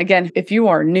anyone, again, if you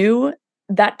are new,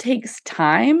 that takes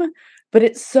time, but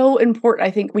it's so important.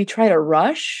 I think we try to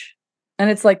rush, and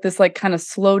it's like this, like, kind of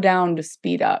slow down to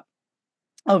speed up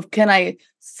of, can I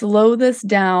slow this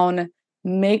down,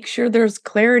 make sure there's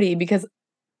clarity? Because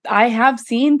I have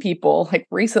seen people like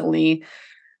recently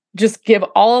just give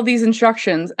all of these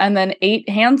instructions and then 8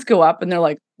 hands go up and they're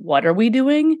like, what are we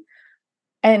doing?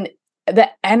 And the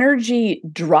energy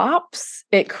drops.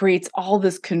 It creates all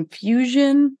this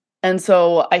confusion. And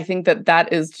so I think that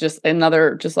that is just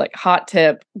another, just like, hot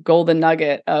tip, golden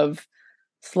nugget of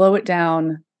slow it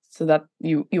down so that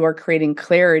you are creating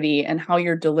clarity, and how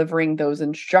you're delivering those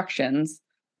instructions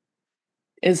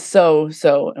is so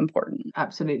important.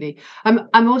 Absolutely. I'm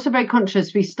also very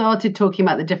conscious. We started talking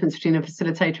about the difference between a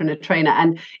facilitator and a trainer,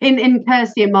 and in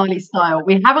Kirsty and Marley style,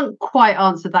 we haven't quite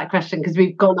answered that question because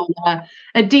we've gone on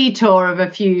a detour of a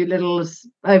few littles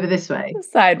over this way.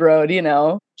 Side road, you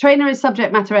know. Trainer is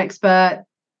subject matter expert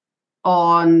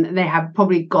on. They have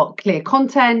probably got clear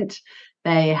content.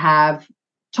 They have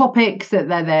topics that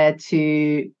they're there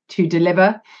to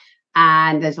deliver,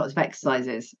 and there's lots of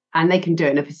exercises, and they can do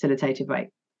it in a facilitated way.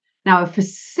 Now, a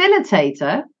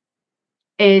facilitator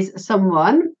is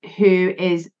someone who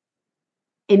is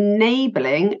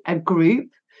enabling a group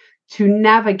to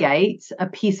navigate a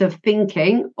piece of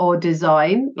thinking or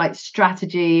design, like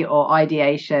strategy or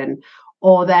ideation,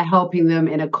 or they're helping them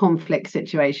in a conflict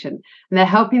situation. And they're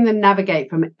helping them navigate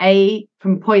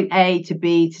from point A to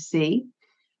B to C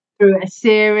through a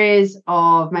series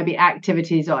of maybe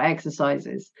activities or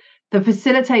exercises. The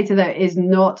facilitator, though, is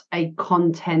not a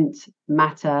content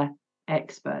matter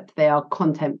expert. They are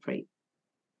content free.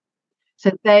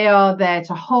 So they are there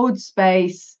to hold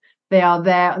space. They are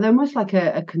there, they're almost like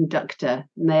a conductor,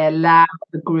 and they allow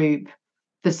the group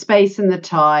the space and the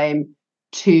time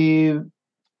to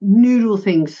noodle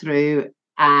things through.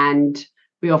 And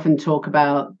we often talk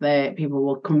about that people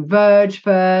will converge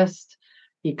first.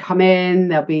 You come in,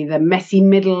 there'll be the messy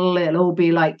middle, it'll all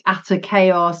be like utter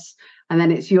chaos. And then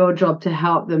it's your job to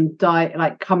help them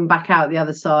come back out the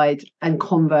other side and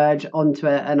converge onto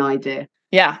an idea.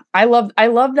 Yeah, I love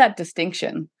that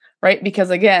distinction, right? Because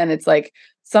again, it's like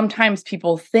sometimes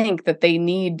people think that they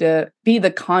need to be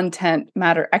the content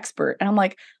matter expert. And I'm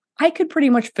like, I could pretty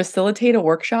much facilitate a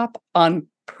workshop on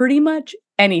pretty much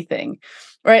anything,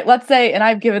 right? Let's say, and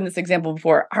I've given this example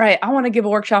before. All right, I want to give a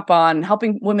workshop on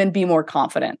helping women be more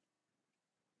confident,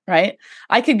 right?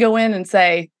 I could go in and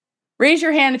say, raise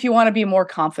your hand if you want to be more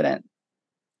confident.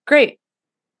 Great.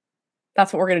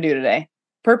 That's what we're going to do today.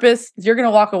 Purpose is you're going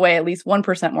to walk away at least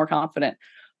 1% more confident.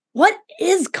 What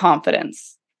is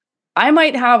confidence? I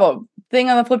might have a thing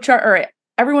on the flip chart, or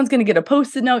everyone's going to get a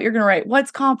Post-it note. You're going to write, what's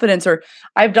confidence? Or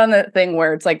I've done that thing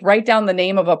where it's like, write down the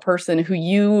name of a person who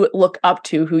you look up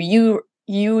to, who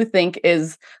you think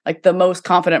is like the most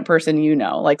confident person you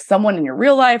know, like someone in your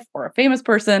real life or a famous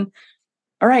person.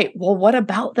 All right, well, what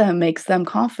about them makes them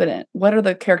confident? What are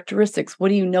the characteristics? What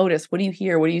do you notice? What do you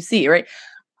hear? What do you see, right?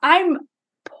 I'm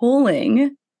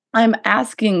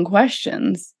asking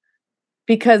questions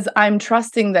because I'm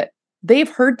trusting that they've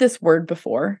heard this word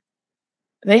before.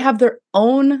 They have their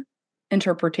own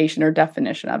interpretation or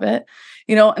definition of it,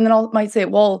 you know, and then I might say,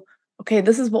 well, okay,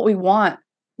 this is what we want.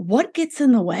 What gets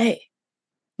in the way?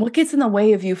 What gets in the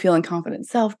way of you feeling confident?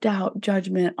 Self-doubt,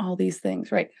 judgment, all these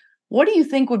things, right? What do you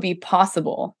think would be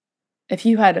possible if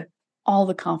you had all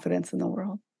the confidence in the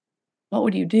world? What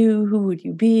would you do? Who would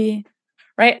you be?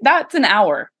 Right? That's an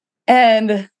hour.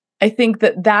 And I think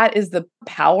that that is the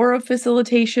power of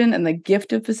facilitation and the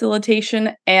gift of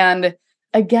facilitation. And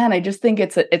again, I just think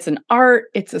it's an art,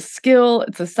 it's a skill,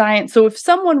 it's a science. So if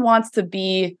someone wants to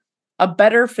be a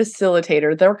better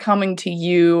facilitator, they're coming to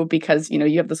you because, you know,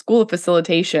 you have the School of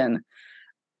Facilitation.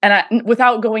 And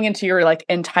without going into your like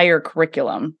entire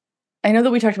curriculum, I know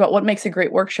that we talked about what makes a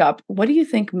great workshop. What do you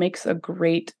think makes a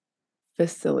great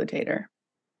facilitator?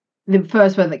 The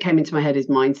first word that came into my head is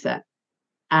mindset,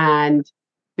 and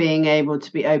being able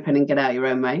to be open and get out your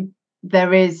own way.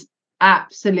 There is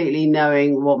absolutely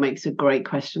knowing what makes a great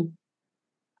question,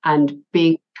 and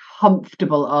being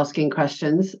comfortable asking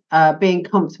questions, being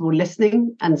comfortable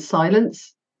listening and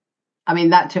silence. I mean,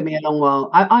 that took me a long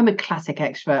while. I'm a classic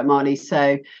extrovert, Marley.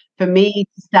 So for me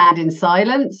to stand in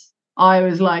silence I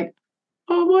was like,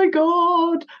 oh my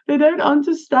God, they don't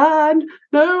understand.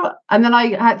 No. And then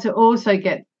I had to also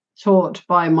get taught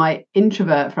by my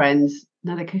introvert friends.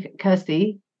 No, like,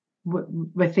 Kirsty,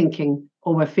 we're thinking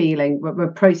or we're feeling,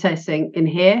 we're processing in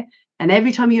here. And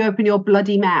every time you open your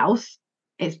bloody mouth,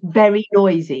 it's very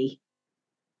noisy.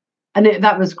 And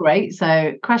that was great.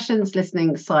 So questions,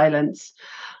 listening, silence.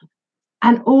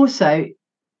 And also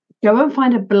go and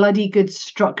find a bloody good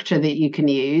structure that you can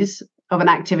use of an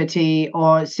activity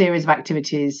or a series of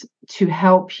activities to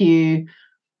help you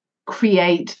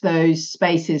create those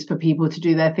spaces for people to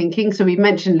do their thinking. So we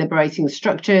mentioned liberating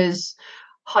structures.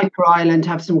 Hyper Island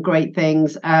have some great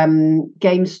things.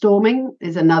 Game Storming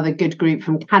is another good group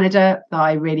from Canada that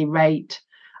I really rate.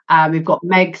 We've got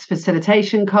Meg's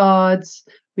facilitation cards.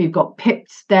 We've got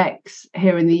Pip's decks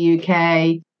here in the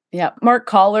UK. Yeah, Mark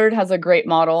Collard has a great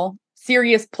model.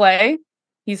 Serious Play.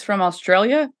 He's from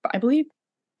Australia, I believe.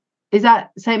 Is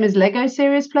that same as Lego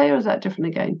Serious Play, or is that different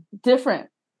again? Different.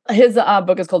 His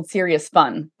book is called Serious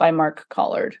Fun by Mark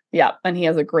Collard. Yeah, and he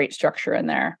has a great structure in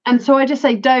there. And so I just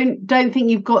say, don't think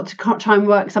you've got to try and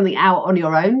work something out on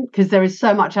your own, because there is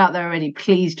so much out there already.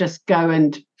 Please just go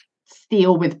and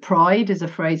steal with pride, is a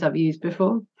phrase I've used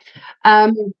before.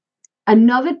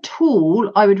 Another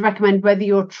tool I would recommend, whether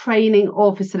you're training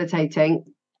or facilitating,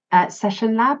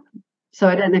 Session Lab. So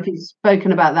I don't know if you've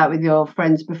spoken about that with your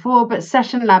friends before, but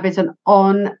Session Lab is an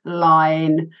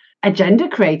online agenda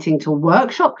creating tool,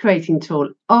 workshop creating tool.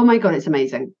 Oh my God, it's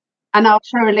amazing. And I'll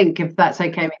share a link if that's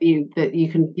okay with you, that you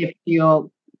can give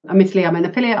your, admittedly I'm an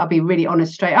affiliate, I'll be really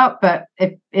honest straight up, but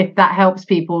if that helps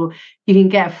people, you can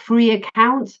get a free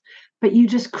account, but you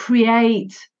just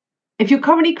create, if you're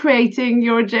currently creating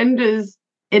your agendas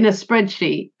in a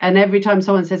spreadsheet, and every time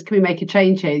someone says, can we make a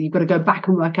change here, you've got to go back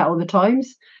and work out all the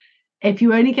times. If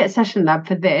you only get Session Lab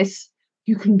for this,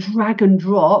 you can drag and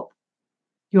drop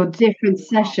your different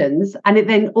sessions, and it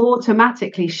then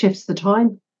automatically shifts the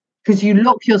time, because you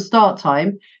lock your start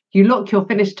time, you lock your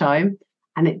finish time,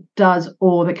 and it does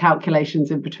all the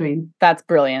calculations in between. That's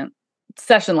brilliant.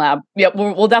 Session Lab. Yep,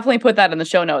 we'll definitely put that in the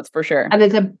show notes for sure. And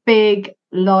there's a big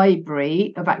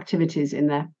library of activities in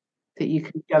there that you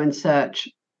can go and search.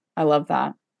 I love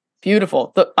that.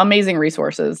 Beautiful. The amazing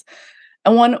resources.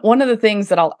 And one of the things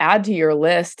that I'll add to your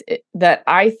list that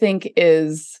I think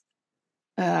is,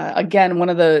 again, one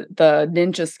of the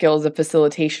ninja skills of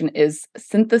facilitation is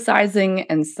synthesizing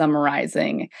and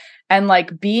summarizing, and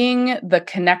like being the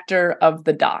connector of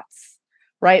the dots,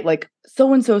 right? Like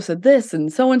so-and-so said this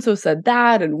and so-and-so said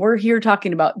that, and we're here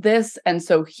talking about this. And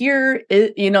so here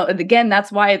is, and again,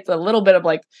 that's why it's a little bit of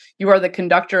like, you are the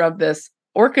conductor of this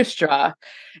orchestra,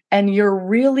 and you're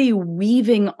really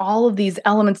weaving all of these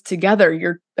elements together.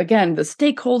 You're, again, the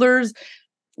stakeholders,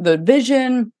 the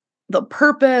vision, the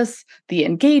purpose, the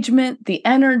engagement, the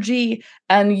energy,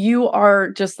 and you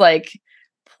are just like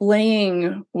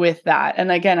playing with that.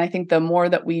 And again, I think the more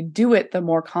that we do it, the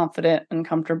more confident and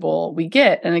comfortable we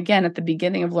get. And again, at the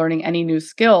beginning of learning any new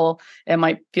skill, it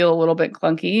might feel a little bit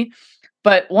clunky.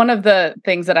 But one of the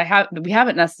things that we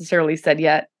haven't necessarily said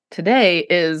yet today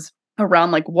is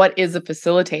around like, what is a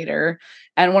facilitator?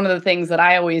 And one of the things that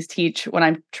I always teach when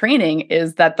I'm training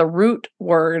is that the root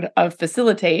word of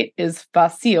facilitate is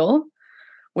facile,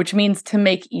 which means to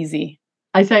make easy.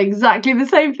 I say exactly the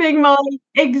same thing, Molly.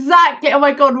 Exactly. Oh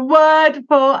my God, word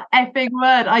for effing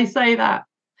word. I say that.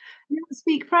 You don't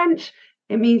speak French.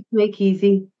 It means make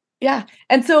easy. Yeah.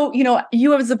 And so,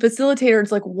 you as a facilitator,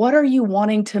 it's like, what are you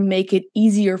wanting to make it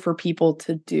easier for people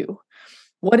to do?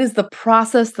 What is the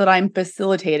process that I'm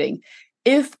facilitating?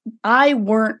 If I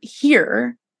weren't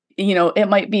here, it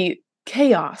might be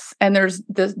chaos and there's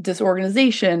this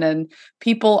disorganization and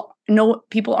people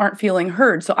aren't feeling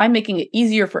heard. So I'm making it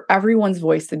easier for everyone's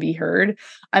voice to be heard.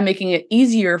 I'm making it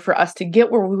easier for us to get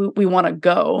where we want to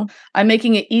go. I'm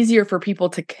making it easier for people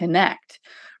to connect.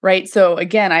 Right. So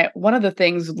again, one of the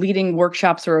things leading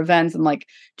workshops or events, and like,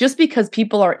 just because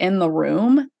people are in the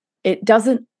room, it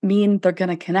doesn't mean they're going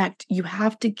to connect. You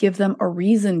have to give them a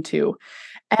reason to.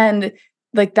 And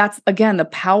like, that's, again, the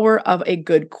power of a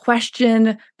good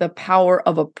question, the power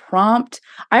of a prompt.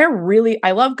 I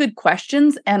love good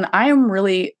questions. And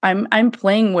I'm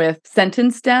playing with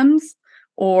sentence stems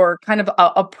or kind of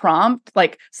a prompt,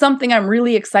 like something I'm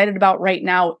really excited about right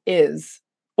now is,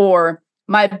 or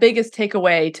my biggest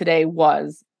takeaway today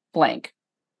was blank.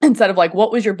 Instead of like,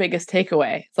 what was your biggest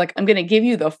takeaway? It's like, I'm going to give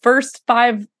you the first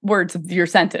 5 words of your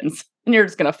sentence and you're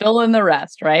just going to fill in the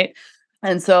rest, right?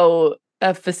 And so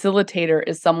a facilitator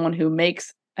is someone who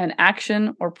makes an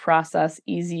action or process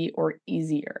easy or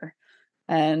easier.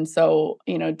 And so,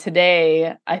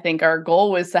 today, I think our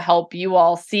goal was to help you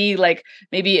all see like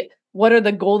maybe what are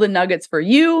the golden nuggets for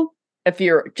you? If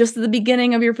you're just at the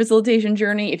beginning of your facilitation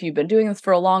journey, if you've been doing this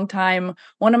for a long time,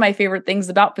 one of my favorite things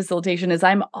about facilitation is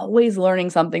I'm always learning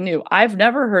something new. I've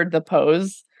never heard the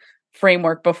pose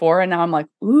framework before. And now I'm like,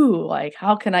 ooh, like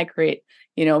how can I create,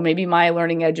 maybe my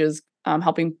learning edge is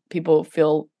helping people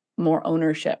feel more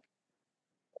ownership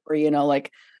or,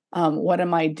 what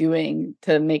am I doing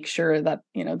to make sure that,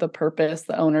 the purpose,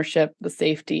 the ownership, the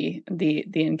safety, the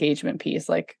engagement piece,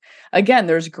 like, again,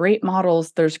 there's great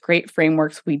models, there's great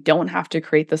frameworks. We don't have to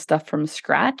create the stuff from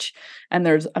scratch. And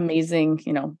there's amazing,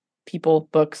 people,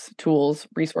 books, tools,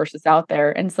 resources out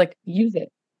there. And it's like, use it.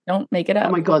 Don't make it Oh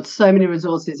up. my God, so many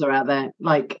resources are out there.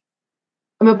 Like,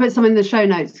 I'm gonna put some in the show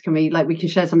notes. We can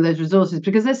share some of those resources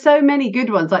because there's so many good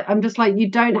ones. Like, I'm just like, you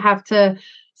don't have to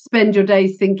spend your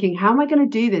days thinking, how am I going to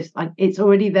do this? Like, it's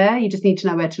already there. You just need to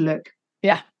know where to look.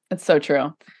 Yeah, that's so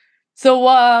true.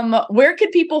 So, where can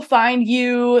people find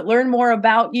you, learn more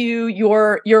about you,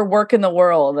 your work in the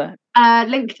world?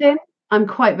 LinkedIn. I'm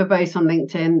quite verbose on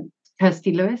LinkedIn.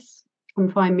 Kirsty Lewis.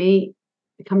 Come find me.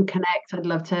 Come connect. I'd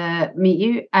love to meet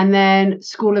you. And then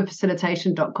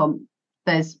schoolofacilitation.com.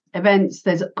 There's events.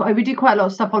 We do quite a lot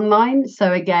of stuff online.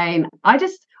 So again,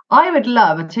 I would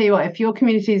love, I'll tell you what, if your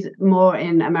community is more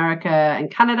in America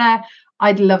and Canada,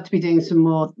 I'd love to be doing some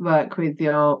more work with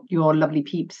your lovely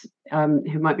peeps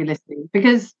who might be listening,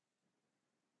 because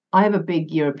I have a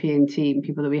big European team,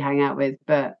 people that we hang out with,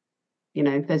 but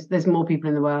there's more people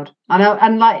in the world.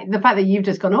 And like the fact that you've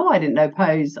just gone, oh, I didn't know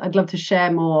pose. I'd love to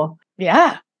share more.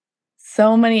 Yeah.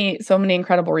 So many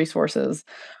incredible resources.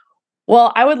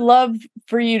 Well, I would love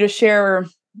for you to share,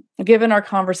 given our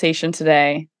conversation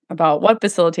today about what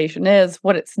facilitation is,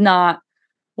 what it's not,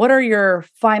 what are your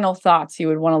final thoughts you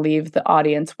would want to leave the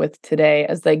audience with today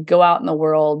as they go out in the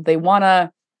world? They want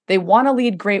to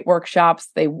lead great workshops.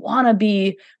 They want to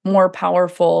be more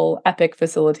powerful, epic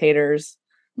facilitators.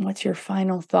 What's your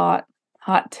final thought,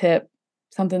 hot tip,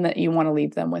 something that you want to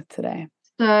leave them with today?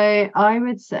 So I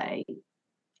would say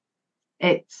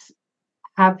it's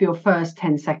have your first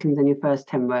 10 seconds and your first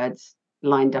 10 words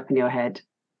lined up in your head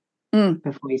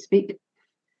before you speak.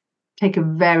 Take a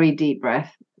very deep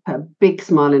breath, put a big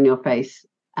smile on your face,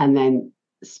 and then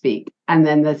speak. And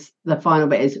then the final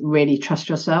bit is really trust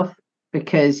yourself,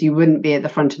 because you wouldn't be at the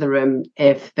front of the room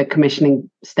if the commissioning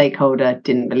stakeholder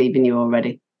didn't believe in you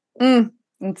already.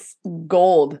 It's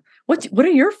gold. What are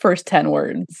your first 10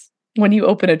 words when you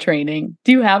open a training?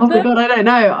 Do you have them? Oh my God, I don't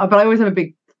know, but I always have a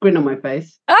big grin on my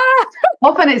face.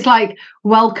 Often it's like,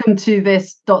 welcome to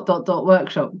this ...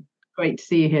 workshop. Great to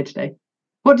see you here today.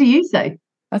 What do you say?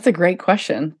 That's a great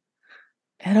question.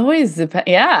 It always depends.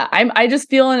 Yeah, I just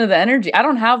feel into the energy. I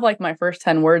don't have like my first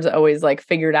 10 words always like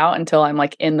figured out until I'm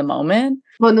like in the moment.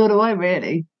 Well, nor do I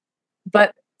really.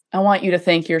 But I want you to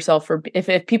thank yourself for,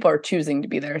 if people are choosing to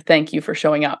be there, thank you for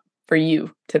showing up for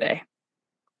you today.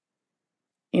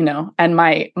 And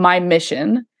my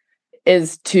mission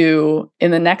is to,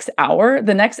 in the next hour,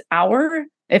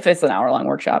 if it's an hour-long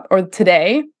workshop, or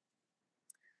today,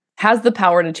 has the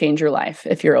power to change your life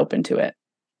if you're open to it.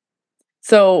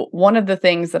 So one of the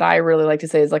things that I really like to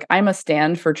say is like, I'm a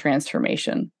stand for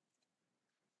transformation.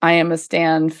 I am a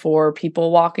stand for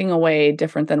people walking away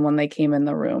different than when they came in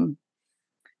the room.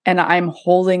 And I'm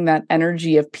holding that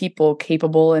energy of people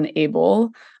capable and able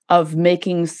of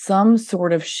making some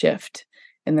sort of shift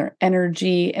in their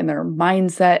energy and their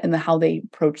mindset and how they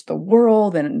approach the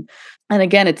world. And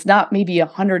again, it's not maybe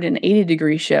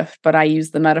 180-degree shift, but I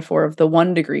use the metaphor of the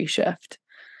 1-degree shift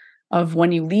of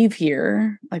when you leave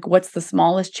here, like what's the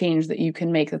smallest change that you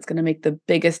can make that's going to make the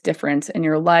biggest difference in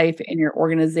your life, in your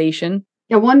organization.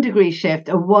 A 1-degree shift,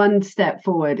 a one step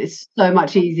forward is so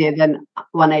much easier than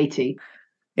 180.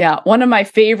 Yeah. One of my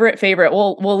favorite,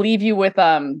 we'll leave you with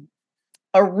a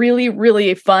really,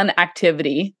 really fun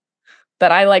activity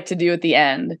that I like to do at the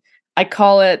end. I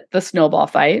call it the snowball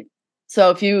fight. So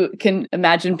if you can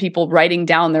imagine people writing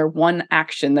down their one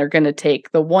action they're going to take,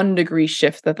 the 1-degree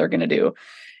shift that they're going to do,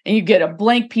 and you get a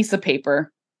blank piece of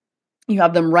paper, you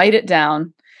have them write it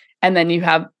down, and then you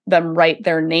have them write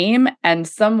their name and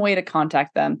some way to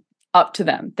contact them, up to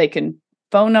them. They can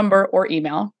phone number or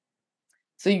email.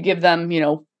 So you give them,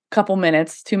 couple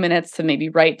minutes, 2 minutes to maybe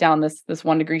write down this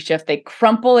 1-degree shift. They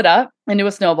crumple it up into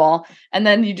a snowball, and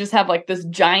then you just have like this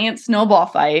giant snowball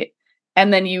fight.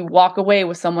 And then you walk away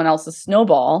with someone else's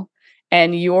snowball,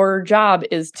 and your job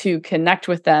is to connect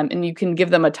with them, and you can give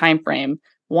them a time frame,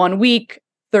 1 week,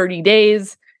 30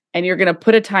 days, and you're going to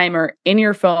put a timer in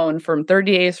your phone from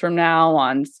 30 days from now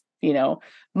on,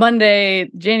 Monday,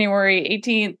 January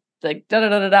 18th, like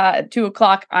at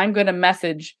 2:00, I'm going to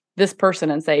message this person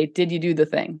and say, did you do the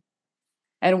thing?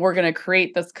 And we're going to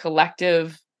create this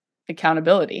collective,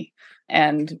 accountability.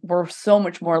 And we're so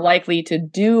much more likely to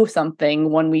do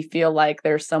something when we feel like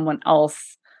there's someone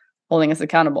else holding us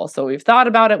accountable. So we've thought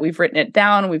about it, we've written it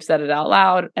down, we've said it out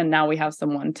loud, and now we have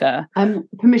someone to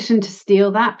permission to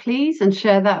steal that, please, and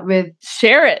share that with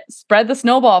share it, spread the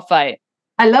snowball fight.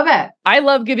 I love it. I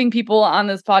love giving people on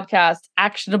this podcast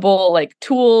actionable like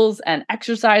tools and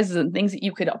exercises and things that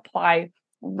you could apply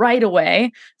right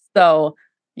away. So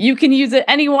you can use it.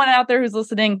 Anyone out there who's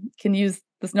listening can use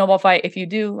the snowball fight. If you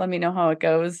do, let me know how it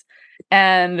goes.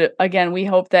 And again, we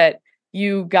hope that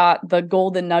you got the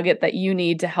golden nugget that you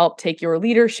need to help take your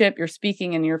leadership, your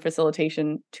speaking, and your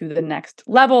facilitation to the next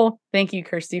level. Thank you,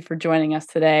 Kirsty, for joining us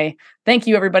today. Thank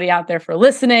you, everybody out there, for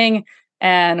listening.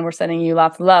 And we're sending you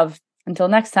lots of love. Until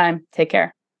next time, take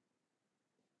care.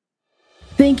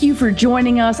 Thank you for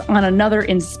joining us on another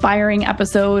inspiring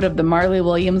episode of the Marley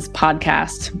Williams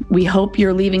podcast. We hope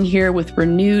you're leaving here with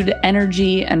renewed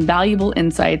energy and valuable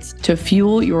insights to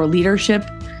fuel your leadership,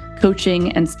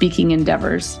 coaching, and speaking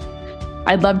endeavors.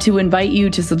 I'd love to invite you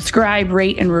to subscribe,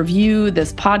 rate, and review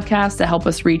this podcast to help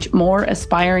us reach more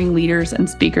aspiring leaders and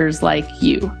speakers like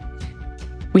you.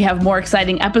 We have more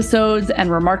exciting episodes and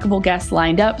remarkable guests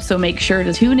lined up, so make sure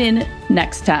to tune in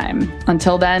next time.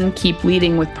 Until then, keep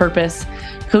leading with purpose,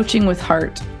 coaching with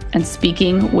heart, and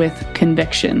speaking with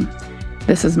conviction.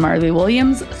 This is Marley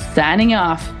Williams signing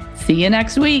off. See you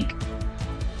next week.